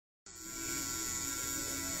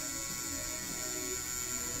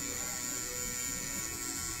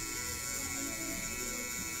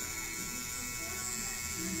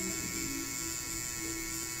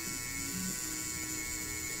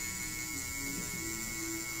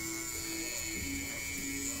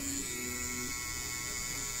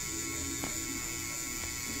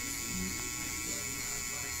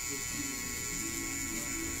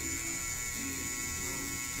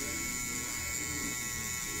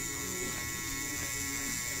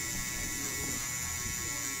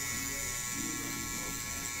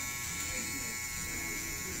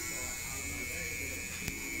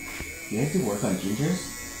Do you have to work on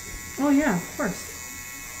gingers? Oh yeah, of course.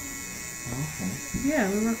 Okay.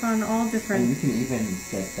 Yeah, we work on all different... And you can even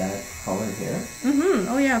get that color here? Mm-hmm.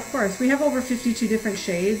 Oh yeah, of course. We have over 52 different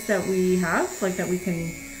shades that we have, like that we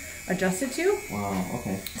can adjust it to. Wow,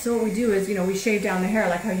 okay. So what we do is, you know, we shave down the hair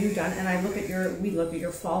like how you've done, and we look at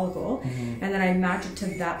your follicle, and then I match it to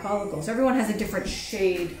that follicle. So everyone has a different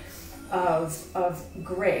shade of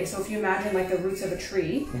gray. So if you imagine like the roots of a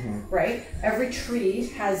tree, right? Every tree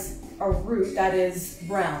has a root that is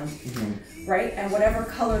brown, right? And whatever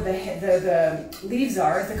color the leaves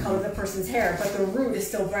are is the color of the person's hair, but the root is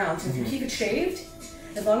still brown. So if you keep it shaved,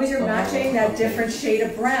 as long as you're matching that different shade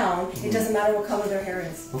of brown, it doesn't matter what color their hair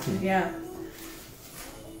is. Okay. Yeah.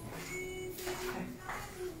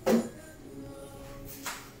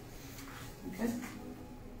 Okay.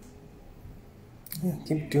 Yeah,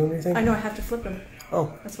 keep doing your thing. I know I have to flip them.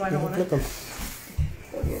 Oh, that's why I don't want to flip them.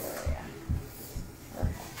 go here. Yeah.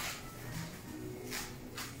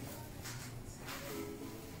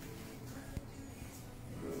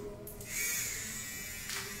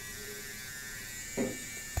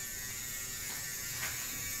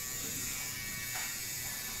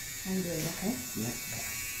 I'm doing okay. Yeah.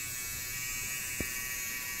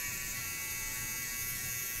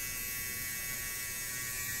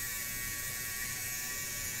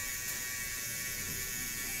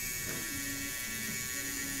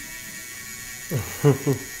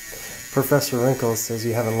 Professor Wrinkles says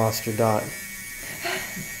you haven't lost your dot.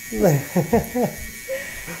 Funny.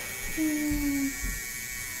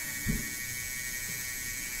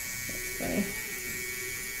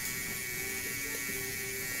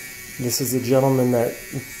 This is a gentleman that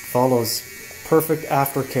follows perfect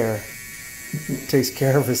aftercare. Takes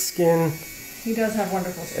care of his skin. He does have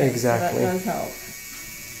wonderful skin. Exactly. So that does help.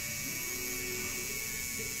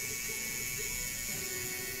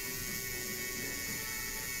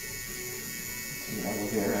 Aloe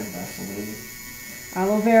vera and Vaseline.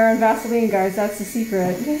 Aloe vera and Vaseline, guys. That's the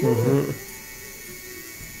secret.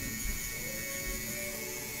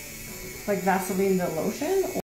 Like Vaseline the lotion?